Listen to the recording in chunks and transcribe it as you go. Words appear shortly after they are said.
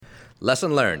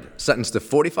Lesson learned. Sentenced to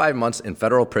 45 months in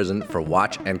federal prison for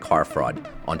watch and car fraud.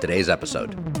 On today's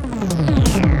episode.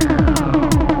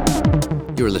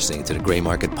 You're listening to the Gray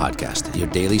Market Podcast, your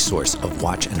daily source of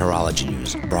watch and horology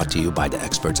news, brought to you by the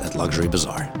experts at Luxury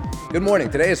Bazaar. Good morning.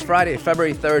 Today is Friday,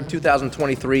 February 3rd,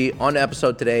 2023. On the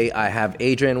episode today, I have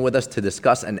Adrian with us to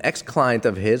discuss an ex-client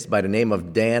of his by the name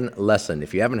of Dan Lesson.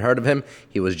 If you haven't heard of him,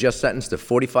 he was just sentenced to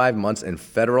 45 months in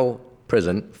federal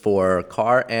prison for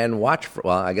car and watch fraud.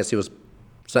 Well, I guess he was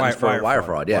sentenced for wire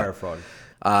fraud. Yeah. Wire fraud.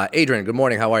 Adrian, good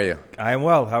morning. How are you? I am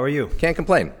well. How are you? Can't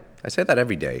complain. I say that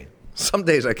every day. Some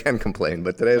days I can complain,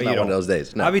 but today is not one of those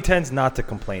days. No. Avi tends not to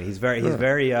complain. He's very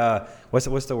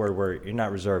what's the word where you're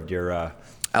not reserved, you're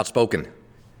outspoken.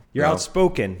 You're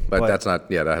outspoken. But that's not,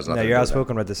 that has nothing to do with you're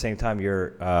outspoken, but at the same time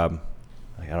you're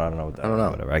I don't know.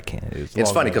 Whatever. I can't.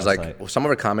 It's funny because some of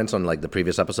our comments on the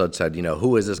previous episode said,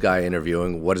 who is this guy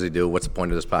interviewing? What does he do? What's the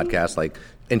point of this podcast?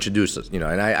 Introduce us, and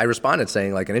I responded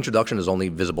saying an introduction is only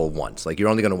visible once. You're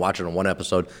only going to watch it on one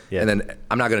episode, and then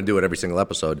I'm not going to do it every single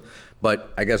episode.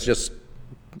 But I guess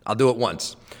I'll do it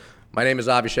once. My name is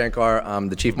Avi Shankar. I'm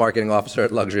the Chief Marketing Officer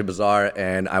at Luxury Bazaar,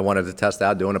 and I wanted to test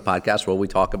out doing a podcast where we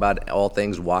talk about all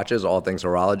things watches, all things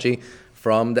horology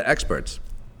from the experts.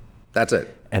 That's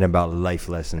it. And about life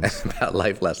lessons. About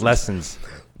life lessons. Lessons.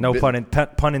 No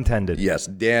pun intended. Yes,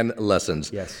 Dan Lessons.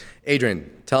 Yes. Adrian,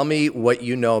 tell me what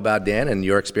you know about Dan and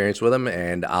your experience with him,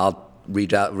 and I'll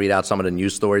read out some of the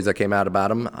news stories that came out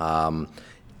about him.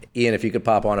 Ian, if you could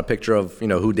pop on a picture of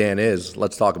who Dan is,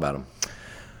 let's talk about him.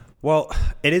 Well,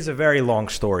 it is a very long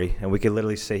story, and we could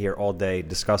literally sit here all day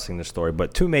discussing the story.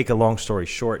 But to make a long story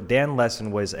short, Dan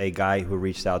Lesson was a guy who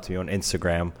reached out to me on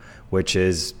Instagram, which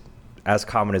is as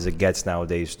common as it gets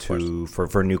nowadays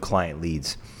for new client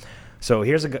leads. So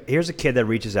here's a kid that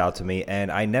reaches out to me,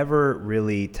 and I never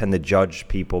really tend to judge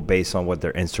people based on what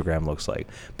their Instagram looks like,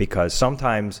 because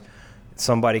sometimes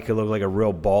somebody could look like a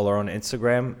real baller on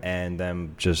Instagram and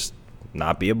them just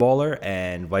not be a baller,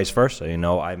 and vice versa.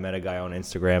 I met a guy on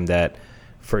Instagram that,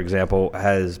 for example,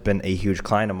 has been a huge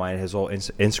client of mine. His whole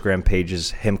Instagram page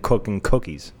is him cooking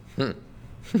cookies.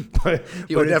 But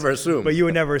you would never assume.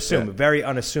 Yeah. Very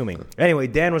unassuming. Anyway,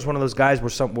 Dan was one of those guys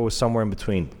was somewhere in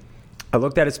between. I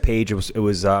looked at his page. It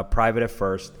was private at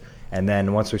first, and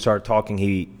then once we started talking,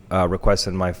 he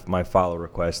requested my follow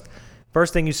request.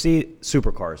 First thing you see,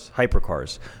 supercars,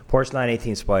 hypercars, Porsche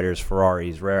 918 Spyders,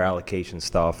 Ferraris, rare allocation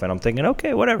stuff. And I'm thinking,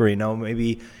 okay, whatever,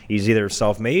 maybe he's either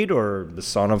self-made or the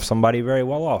son of somebody very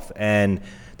well off. And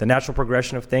the natural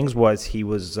progression of things was we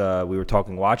were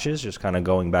talking watches, just kind of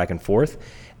going back and forth.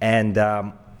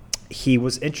 And he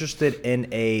was interested in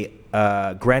a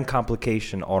Grand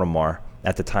Complication Audemars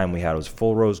at the time we had. It was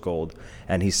full rose gold.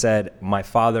 And he said, my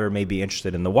father may be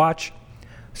interested in the watch.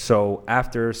 So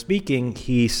after speaking,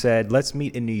 he said, let's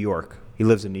meet in New York. He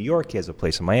lives in New York. He has a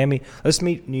place in Miami. Let's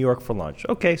meet in New York for lunch.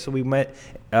 Okay, so we met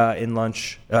in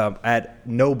lunch at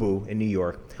Nobu in New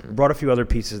York. We brought a few other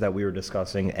pieces that we were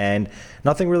discussing, and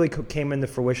nothing really came into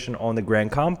fruition on the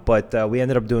Grand Comp, but we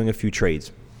ended up doing a few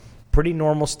trades. Pretty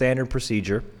normal, standard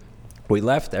procedure. We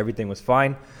left. Everything was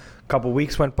fine. A couple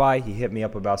weeks went by. He hit me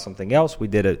up about something else. We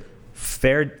did a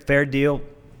fair deal.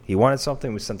 He wanted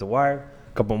something. We sent the wire.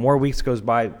 A couple more weeks goes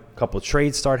by, a couple of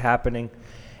trades start happening.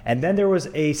 And then there was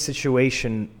a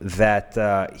situation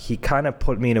that he kind of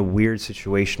put me in a weird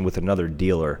situation with another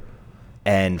dealer.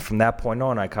 And from that point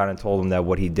on, I kind of told him that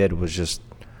what he did was just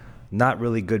not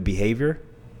really good behavior.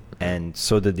 And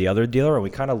so did the other dealer. And we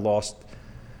kind of lost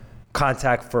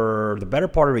contact for the better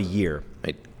part of a year.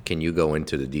 Wait, can you go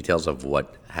into the details of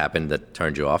what happened that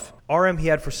turned you off? RM he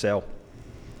had for sale.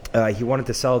 He wanted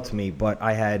to sell it to me, but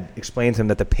I had explained to him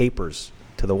that the papers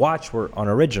to the watch were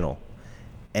unoriginal.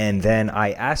 And then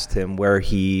I asked him where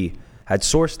he had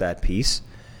sourced that piece,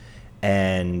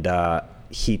 and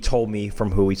he told me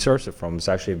from who he sourced it from. It's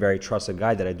actually a very trusted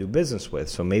guy that I do business with,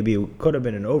 so maybe it could have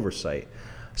been an oversight.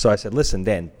 So I said, listen,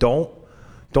 Dan, don't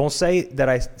say that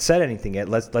I said anything yet.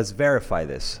 Let's verify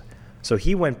this. So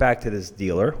he went back to this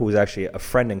dealer, who was actually a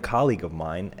friend and colleague of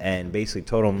mine, and basically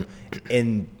told him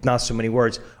in not so many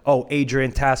words, oh,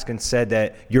 Adrian Taskin said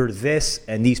that you're this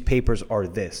and these papers are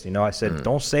this. I said,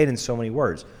 don't say it in so many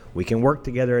words. We can work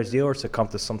together as dealers to come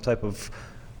to some type of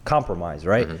compromise,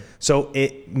 right? Mm-hmm. So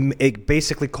it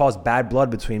basically caused bad blood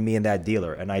between me and that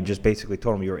dealer, and I just basically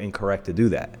told him you were incorrect to do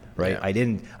that, right?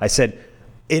 Yeah. I said,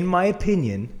 in my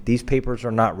opinion, these papers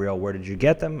are not real. Where did you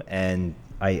get them? And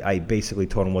I basically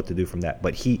told him what to do from that.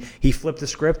 But he flipped the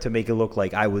script to make it look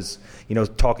like I was,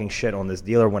 talking shit on this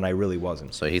dealer when I really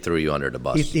wasn't. So he threw you under the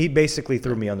bus. He basically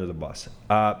threw me under the bus.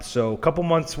 So a couple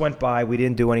months went by. We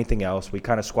didn't do anything else. We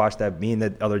kind of squashed that. Me and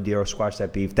the other dealer squashed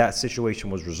that beef. That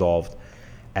situation was resolved.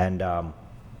 And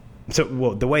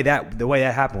the way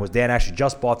that happened was Dan actually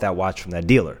just bought that watch from that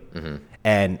dealer,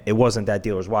 and it wasn't that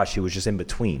dealer's watch. He was just in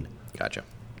between. Gotcha.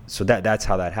 So that's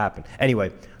how that happened. Anyway,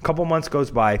 a couple months goes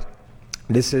by.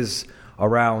 This is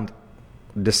around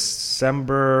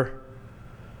December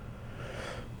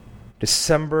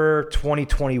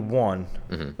 2021.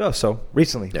 Oh, so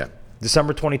recently. Yeah.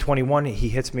 December 2021, he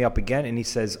hits me up again, and he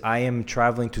says, I am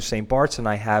traveling to St. Bart's, and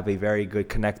I have a very good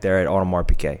connect there at Audemars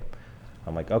Piguet.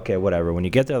 I'm like, okay, whatever. When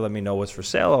you get there, let me know what's for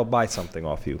sale. I'll buy something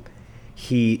off you.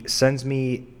 He sends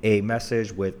me a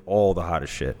message with all the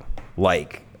hottest shit. I'm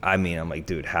like,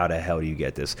 dude, how the hell do you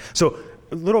get this? So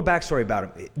a little backstory about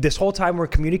him. This whole time we're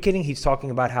communicating, he's talking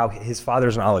about how his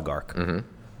father's an oligarch.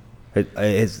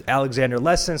 His Alexander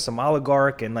Lessin, some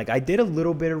oligarch. And I did a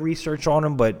little bit of research on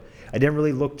him, but I didn't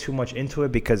really look too much into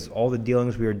it because all the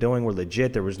dealings we were doing were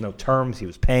legit. There was no terms. He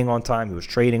was paying on time. He was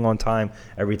trading on time.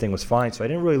 Everything was fine. So I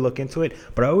didn't really look into it,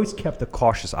 but I always kept a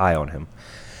cautious eye on him.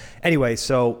 Anyway,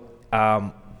 so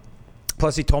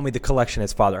plus he told me the collection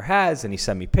his father has, and he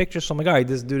sent me pictures. So I'm like, all right,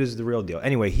 this dude is the real deal.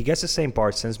 Anyway, he gets to St.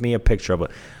 Bart, sends me a picture of a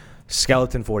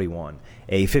Skeleton 41,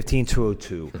 a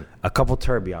 15202, a couple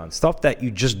tourbillons, stuff that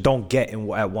you just don't get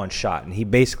at one shot. And he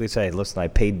basically said, listen, I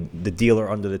paid the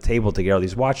dealer under the table to get all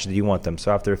these watches. Do you want them?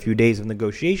 So after a few days of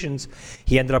negotiations,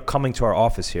 he ended up coming to our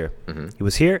office here. He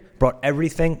was here, brought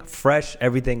everything fresh.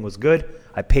 Everything was good.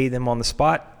 I paid him on the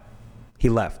spot. He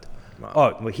left. Wow.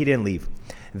 Oh, well, he didn't leave.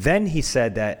 Then he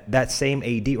said that same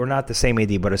AD, or not the same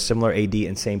AD, but a similar AD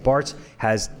in St. Bart's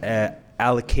has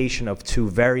allocation of two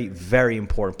very, very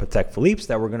important Patek Philippe's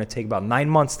that we're going to take about 9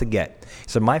 months to get.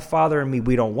 So my father and me,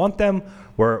 we don't want them.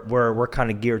 We're kind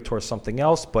of geared towards something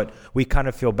else, but we kind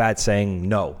of feel bad saying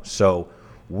no. So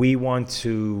we want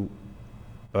to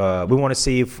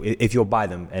see if you'll buy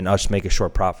them and us make a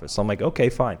short profit. So I'm like, okay,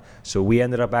 fine. So we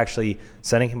ended up actually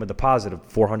sending him a deposit of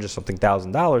 $400-something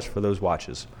thousand for those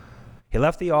watches. He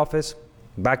left the office,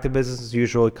 back to business as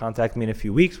usual. He contacted me in a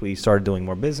few weeks. We started doing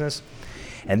more business.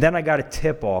 And then I got a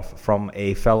tip-off from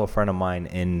a fellow friend of mine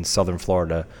in Southern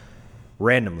Florida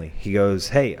randomly. He goes,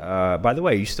 hey, by the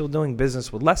way, are you still doing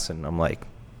business with Lessin? I'm like,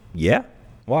 yeah?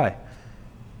 Why?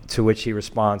 To which he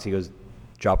responds, he goes,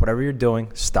 drop whatever you're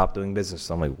doing, stop doing business.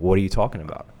 I'm like, what are you talking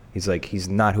about? He's like, he's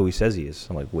not who he says he is.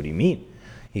 I'm like, what do you mean?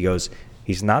 He goes,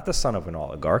 he's not the son of an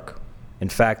oligarch. In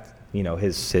fact,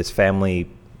 his family,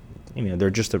 they're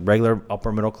just a regular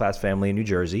upper-middle-class family in New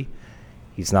Jersey.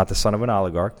 He's not the son of an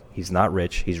oligarch. He's not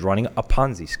rich. He's running a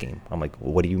Ponzi scheme. I'm like,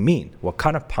 well, what do you mean? What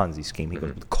kind of Ponzi scheme? He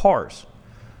goes, with cars.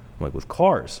 I'm like, with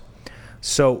cars.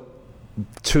 So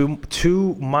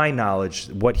to my knowledge,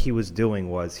 what he was doing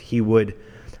was he would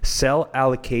sell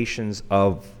allocations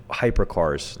of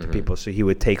hypercars to people. So he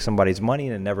would take somebody's money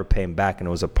and never pay him back, and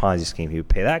it was a Ponzi scheme. He would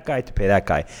pay that guy to pay that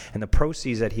guy. And the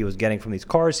proceeds that he was getting from these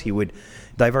cars, he would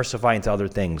diversify into other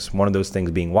things. One of those things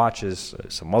being watches,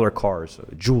 some other cars,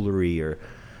 jewelry, or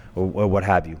what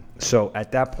have you. So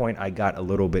at that point, I got a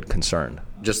little bit concerned.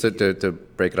 Just to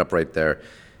break it up right there,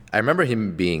 I remember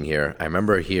him being here. I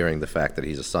remember hearing the fact that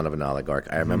he's a son of an oligarch.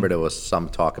 I remember there was some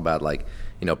talk about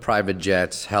private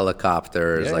jets,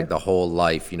 helicopters, the whole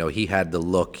life. He had the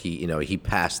look. He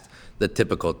passed the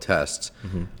typical tests.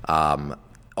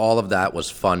 All of that was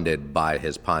funded by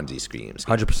his Ponzi schemes.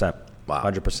 100%. Wow.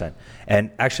 100%. And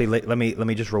actually, let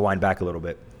me just rewind back a little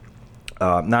bit.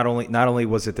 Not only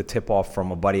was it the tip off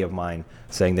from a buddy of mine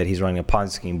saying that he's running a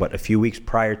Ponzi scheme, but a few weeks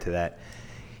prior to that,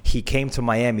 he came to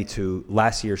Miami to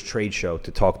last year's trade show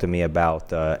to talk to me about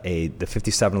the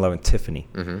 5711 Tiffany.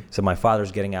 So my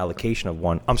father's getting allocation of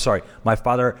one. I'm sorry, my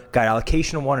father got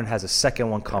allocation of one and has a second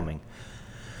one coming.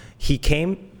 He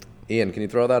came. Ian, can you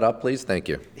throw that up, please? Thank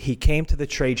you. He came to the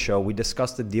trade show. We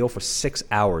discussed the deal for 6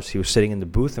 hours. He was sitting in the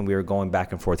booth, and we were going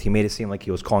back and forth. He made it seem like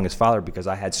he was calling his father because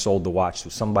I had sold the watch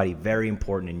to somebody very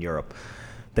important in Europe.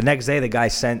 The next day, the guy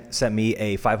sent me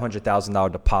a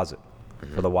 $500,000 deposit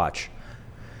for the watch.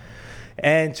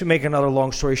 And to make another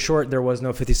long story short, there was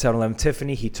no 5711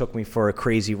 Tiffany. He took me for a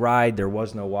crazy ride. There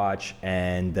was no watch.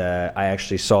 And I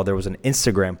actually saw there was an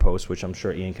Instagram post, which I'm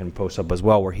sure Ian can post up as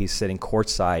well, where he's sitting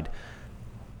courtside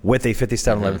with a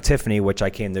 5711 Tiffany, which I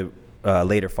came to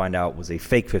later find out was a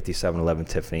fake 5711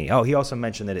 Tiffany. Oh, he also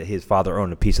mentioned that his father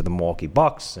owned a piece of the Milwaukee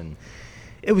Bucks, and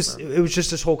it was just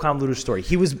this whole convoluted story.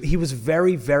 He was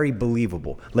very, very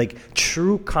believable, like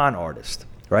true con artist,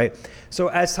 right? So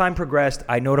as time progressed,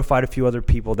 I notified a few other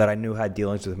people that I knew had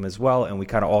dealings with him as well, and we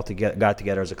kind of got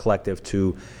together as a collective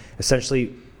to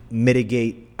essentially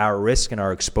mitigate our risk and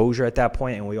our exposure at that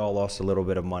point, and we all lost a little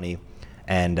bit of money.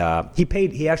 And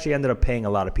he actually ended up paying a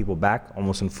lot of people back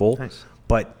almost in full. Nice.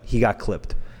 But he got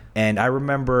clipped. And I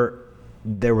remember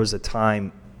there was a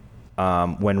time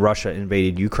when Russia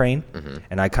invaded Ukraine.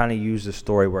 And I kind of used the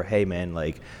story where, hey, man,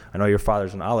 like, I know your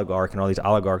father's an oligarch, and all these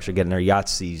oligarchs are getting their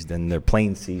yachts seized and their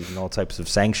planes seized and all types of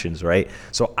sanctions, right?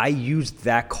 So I used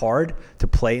that card to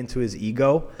play into his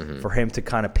ego for him to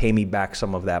kind of pay me back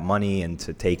some of that money and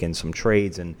to take in some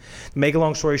trades. And to make a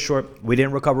long story short, we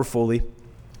didn't recover fully,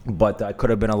 but it could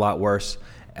have been a lot worse.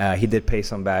 He did pay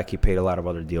some back. He paid a lot of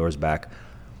other dealers back,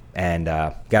 and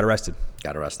got arrested.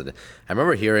 Got arrested. I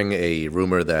remember hearing a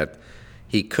rumor that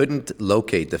he couldn't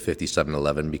locate the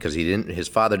 5711 because his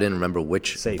father didn't remember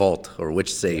which vault or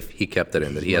which safe he kept it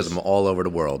in. That he has them all over the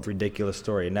world. Ridiculous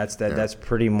story, and that's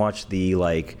pretty much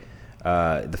the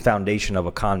foundation of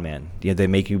a con man. You know, they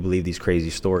make you believe these crazy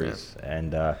stories,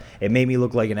 and it made me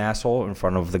look like an asshole in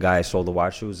front of the guy I sold the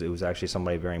watch to. It was actually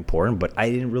somebody very important, but I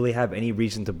didn't really have any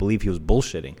reason to believe he was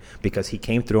bullshitting because he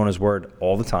came through on his word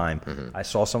all the time. I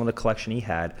saw some of the collection he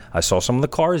had. I saw some of the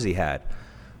cars he had.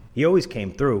 He always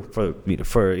came through for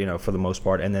the most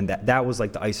part, and then that was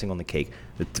like the icing on the cake.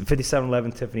 The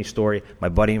 5711 Tiffany story. My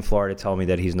buddy in Florida telling me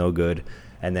that he's no good,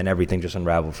 and then everything just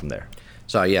unraveled from there.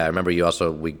 So yeah, I remember you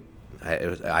also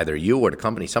either you or the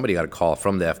company, somebody got a call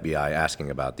from the FBI asking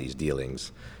about these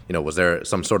dealings. You know, was there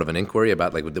some sort of an inquiry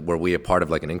about, like, were we a part of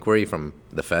like an inquiry from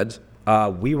the feds?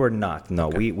 We were not. No,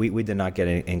 okay. we did not get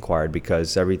inquired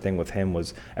because everything with him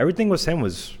was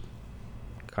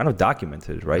kind of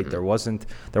documented, right? There wasn't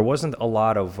a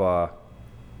lot of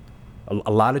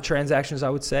transactions, I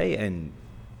would say, and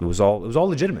it was all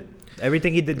legitimate.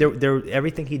 Everything he did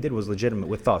everything he did was legitimate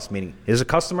with us. Meaning, here's a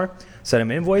customer, sent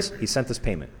him an invoice, he sent us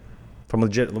payment from a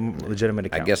legitimate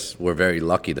account. I guess we're very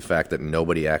lucky the fact that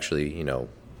nobody actually,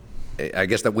 I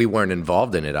guess that we weren't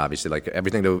involved in it. Obviously, like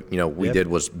everything that we did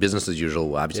was business as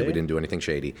usual. Obviously, we didn't do anything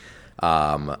shady.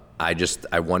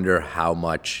 I wonder how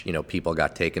much people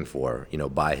got taken for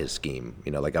by his scheme.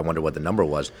 Like I wonder what the number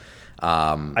was.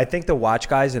 I think the watch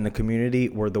guys in the community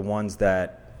were the ones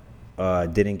that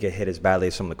didn't get hit as badly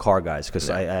as some of the car guys, because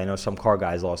I know some car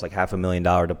guys lost like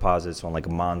 $500,000 deposits on like a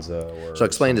Monza. So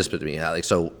explain this to me. Like,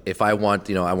 so if I want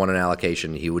I want an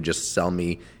allocation, he would just sell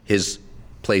me his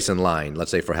place in line,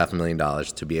 let's say for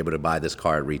 $500,000, to be able to buy this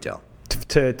car at retail.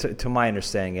 To my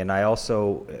understanding, and I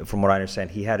also, from what I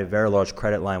understand, he had a very large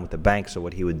credit line with the bank. So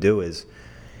what he would do is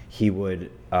he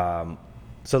would, so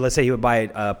let's say he would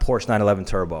buy a Porsche 911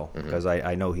 Turbo, because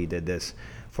I know he did this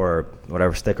for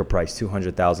whatever sticker price,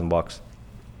 $200,000.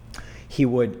 He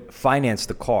would finance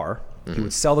the car. He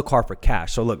would sell the car for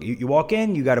cash. So look, you walk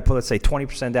in, you got to put, let's say,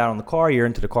 20% down on the car. You're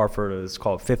into the car for, let's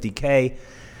call it $50K.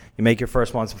 You make your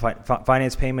first month's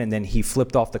finance payment, and then he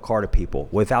flipped off the car to people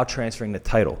without transferring the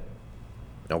title.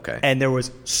 Okay. And there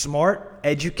was smart,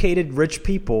 educated, rich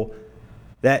people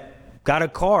that got a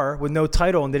car with no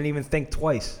title and didn't even think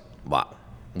twice. Wow.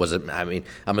 Was it? I mean,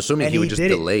 I'm assuming he was just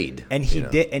delayed. And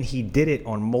he did it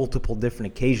on multiple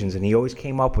different occasions, and he always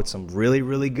came up with some really,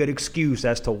 really good excuse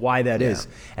as to why that is.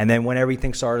 And then when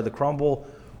everything started to crumble,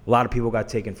 a lot of people got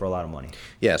taken for a lot of money.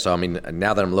 Yeah, so I mean,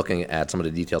 now that I'm looking at some of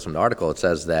the details from the article, it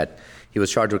says that he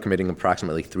was charged with committing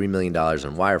approximately $3 million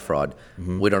in wire fraud.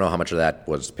 We don't know how much of that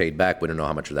was paid back. We don't know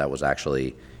how much of that was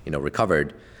actually,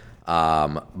 recovered.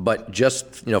 But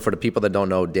just, for the people that don't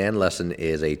know, Dan Lesson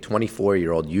is a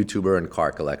 24-year-old YouTuber and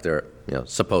car collector,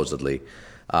 supposedly.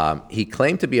 He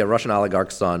claimed to be a Russian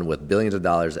oligarch's son with billions of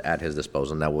dollars at his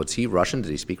disposal. Now, was he Russian? Did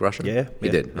he speak Russian? Yeah. He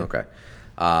did? Yeah. Okay.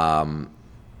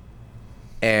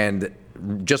 And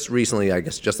just recently, I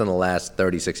guess just in the last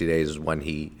 30, 60 days is when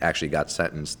he actually got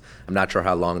sentenced. I'm not sure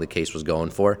how long the case was going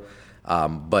for,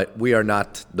 but we are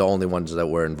not the only ones that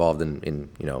were involved in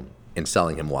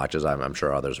selling him watches. I'm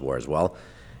sure others were as well.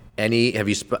 I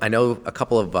know a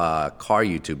couple of car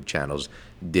YouTube channels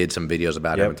did some videos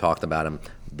about him and talked about him.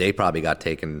 They probably got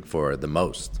taken for the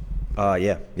most.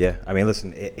 Yeah. I mean,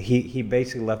 listen, he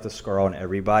basically left a scar on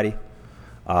everybody,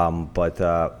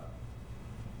 but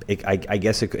I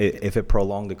guess if it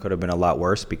prolonged, it could have been a lot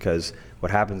worse, because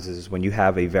what happens is when you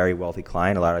have a very wealthy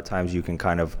client, a lot of times you can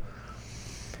kind of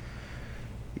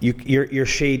you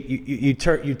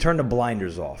turn the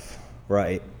blinders off,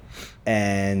 right?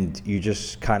 And you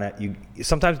just kind of you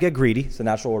sometimes get greedy. It's the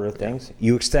natural order of things.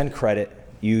 You extend credit,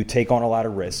 you take on a lot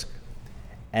of risk,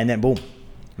 and then boom,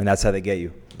 and that's how they get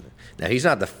you. Now, he's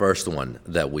not the first one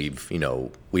that we've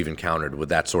encountered with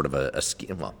that sort of a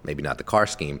scheme. Well, maybe not the car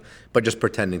scheme, but just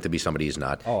pretending to be somebody he's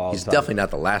not. He's definitely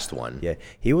not the last one. Yeah,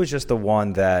 he was just the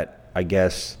one that, I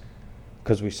guess,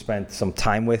 because we spent some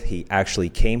time with, he actually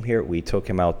came here. We took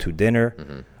him out to dinner,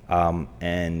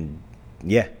 and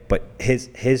yeah, but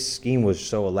his scheme was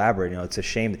so elaborate. It's a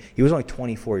shame. He was only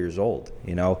 24 years old,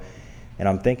 and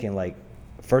I'm thinking, like,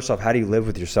 first off, how do you live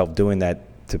with yourself doing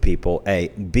that to people? A,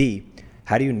 B,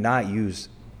 how do you not use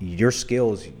your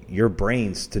skills, your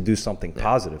brains to do something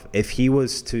positive? If he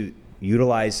was to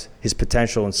utilize his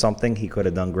potential in something, he could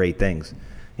have done great things.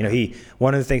 You know,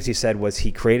 one of the things he said was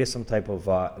he created some type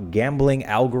of gambling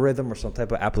algorithm or some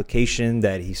type of application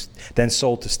that he then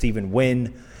sold to Stephen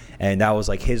Wynn, and that was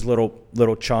like his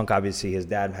little chunk. Obviously, his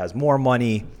dad has more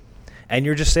money. And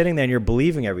you're just sitting there and you're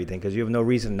believing everything because you have no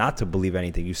reason not to believe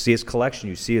anything. You see his collection,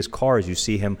 you see his cars, you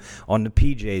see him on the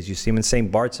PJs, you see him in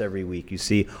St. Bart's every week, you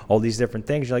see all these different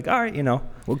things. You're like, all right, you know,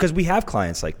 because we have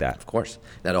clients like that. Of course.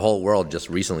 Now, the whole world just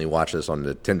recently watched this on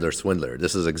the Tinder Swindler.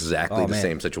 This is exactly the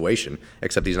same situation,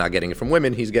 except he's not getting it from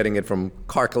women. He's getting it from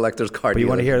car collectors, car dealers. But you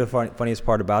want to hear the funniest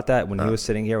part about that? When he was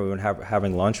sitting here, we were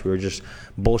having lunch. We were just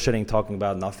bullshitting, talking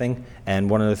about nothing. And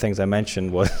one of the things I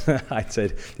mentioned was, I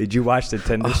said, did you watch the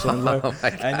Tinder Swindler?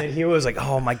 And then he was like,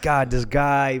 "Oh my God, this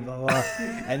guy!" Blah, blah.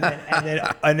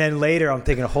 And then later, I'm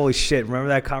thinking, "Holy shit!" Remember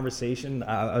that conversation?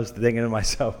 I was thinking to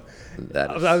myself,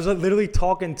 I was literally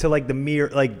talking to like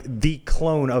the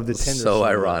clone of the Tinder. So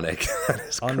ironic. That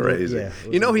is crazy. Yeah,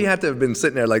 you know, he had to have been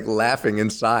sitting there like laughing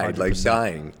inside, 100%. Like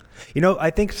dying. You know, I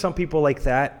think some people like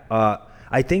that.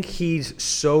 I think he's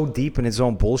so deep in his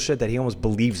own bullshit that he almost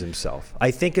believes himself. I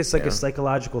think it's like a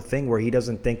psychological thing where he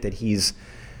doesn't think that he's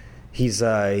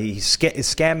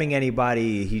scamming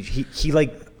anybody. He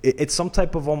like it's some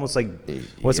type of almost like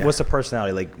what's the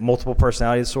personality, like multiple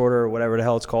personality disorder or whatever the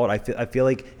hell it's called. I feel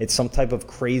like it's some type of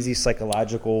crazy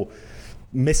psychological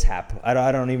mishap.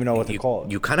 I don't even know what to call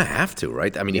it. You kind of have to,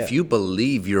 right? I mean, if you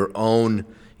believe your own,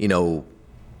 you know,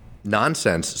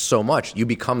 nonsense so much, you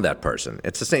become that person.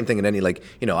 It's the same thing in any, like,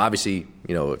 you know, obviously,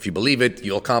 you know, if you believe it,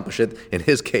 you'll accomplish it. In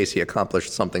his case, he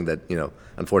accomplished something that, you know,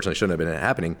 unfortunately shouldn't have been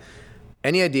happening.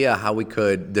 Any idea how we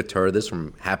could deter this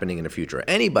from happening in the future?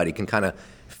 Anybody can kind of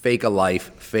fake a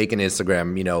life, fake an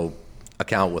Instagram, you know,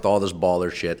 account with all this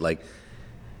baller shit. Like,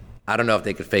 I don't know if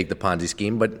they could fake the Ponzi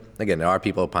scheme, but again, there are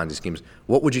people with Ponzi schemes.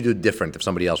 What would you do different if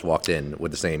somebody else walked in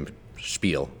with the same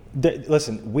spiel?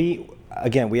 Listen, we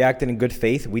acted in good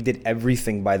faith. We did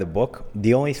everything by the book.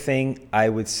 The only thing I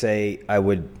would say I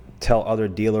would tell other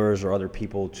dealers or other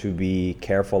people to be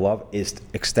careful of is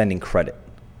extending credit.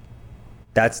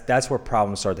 That's where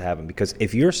problems start to happen, because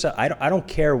if you're, I don't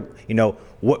care, you know,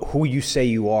 who you say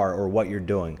you are or what you're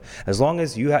doing, as long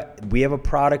as we have a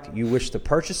product, you wish to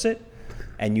purchase it,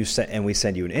 and we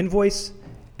send you an invoice,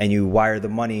 and you wire the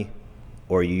money,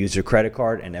 or you use your credit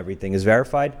card, and everything is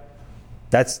verified.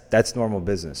 That's normal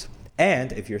business.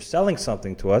 And if you're selling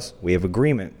something to us, we have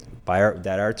agreement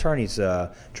that our attorneys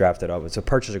drafted up. It's a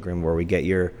purchase agreement where we get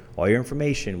all your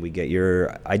information, we get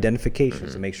your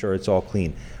identifications to make sure it's all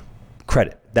clean.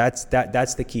 Credit. That's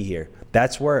the key here.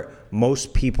 That's where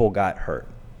most people got hurt.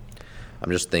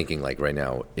 I'm just thinking, like, right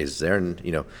now, is there,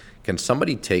 you know, can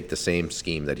somebody take the same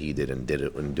scheme that he did and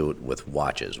do it with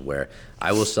watches, where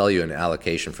I will sell you an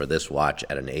allocation for this watch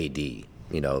at an AD, you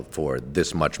know, for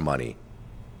this much money?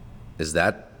 Is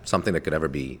that something that could ever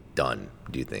be done,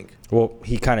 do you think? Well,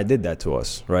 he kind of did that to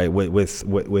us, right?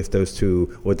 With those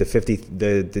two, with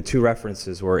the two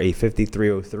references were a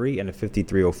 5303 and a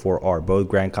 5304R, both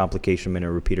grand complication minute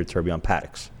repeater tourbillon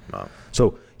Pateks. Wow.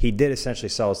 So he did essentially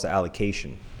sell us the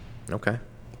allocation. Okay.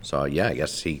 So yeah, I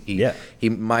guess he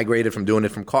migrated from doing it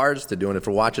from cars to doing it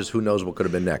for watches. Who knows what could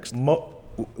have been next?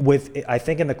 I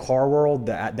think in the car world,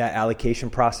 that allocation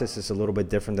process is a little bit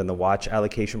different than the watch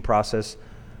allocation process.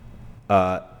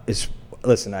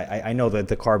 Listen, I know that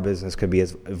the car business could be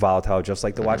as volatile just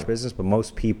like the watch business, but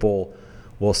most people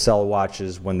will sell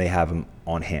watches when they have them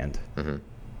on hand. Mm-hmm.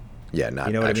 Yeah,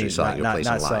 not actually selling your place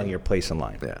in line. Not selling your place in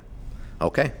line. Yeah.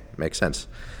 Okay, makes sense.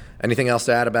 Anything else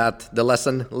to add about the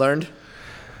lesson learned?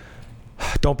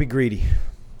 Don't be greedy.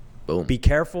 Boom. Be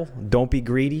careful. Don't be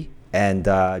greedy. And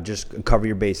just cover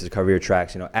your bases, cover your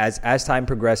tracks. You know, as time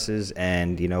progresses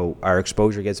and, you know, our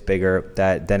exposure gets bigger,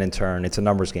 then in turn it's a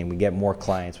numbers game. We get more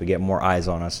clients, we get more eyes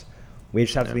on us. We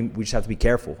just have to be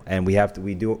careful, and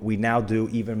we now do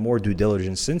even more due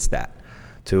diligence since that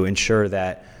to ensure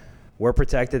that we're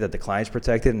protected, that the client's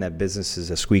protected, and that business is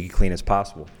as squeaky clean as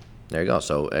possible. There you go.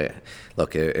 So,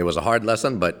 look, it was a hard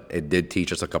lesson, but it did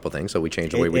teach us a couple things, so we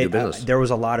changed the way we do business. There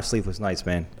was a lot of sleepless nights,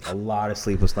 man. A lot of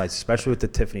sleepless nights, especially with the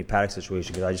Tiffany Patek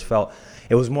situation, because I just felt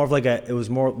it was more like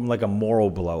a moral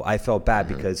blow. I felt bad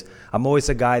because I'm always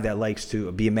a guy that likes to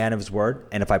be a man of his word,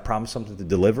 and if I promise something, to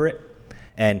deliver it.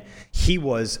 And he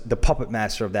was the puppet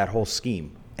master of that whole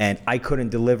scheme, and I couldn't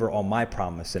deliver on my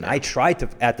promise. And I tried to,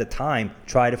 at the time,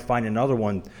 find another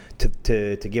one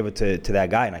to give it to that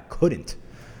guy, and I couldn't.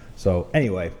 So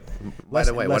anyway,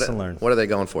 lesson learned. What are they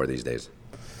going for these days?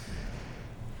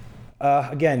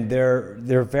 Again,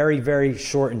 they're very, very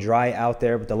short and dry out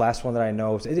there, but the last one that I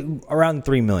know is around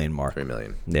 3 million mark. 3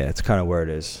 million. Yeah, it's kind of where it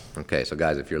is. Okay, so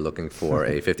guys, if you're looking for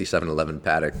a 5711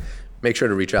 paddock, make sure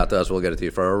to reach out to us. We'll get it to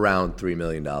you for around $3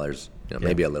 million,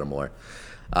 maybe a little more.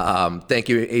 Thank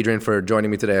you, Adrian, for joining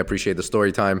me today. I appreciate the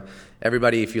story time.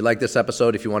 Everybody, if you like this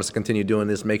episode, if you want us to continue doing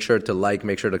this, make sure to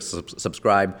make sure to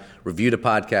subscribe, review the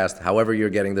podcast, however you're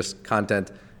getting this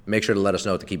content. Make sure to let us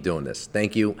know to keep doing this.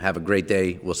 Thank you. Have a great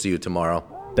day. We'll see you tomorrow.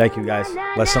 Thank you, guys.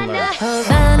 Lesson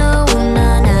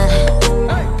learned.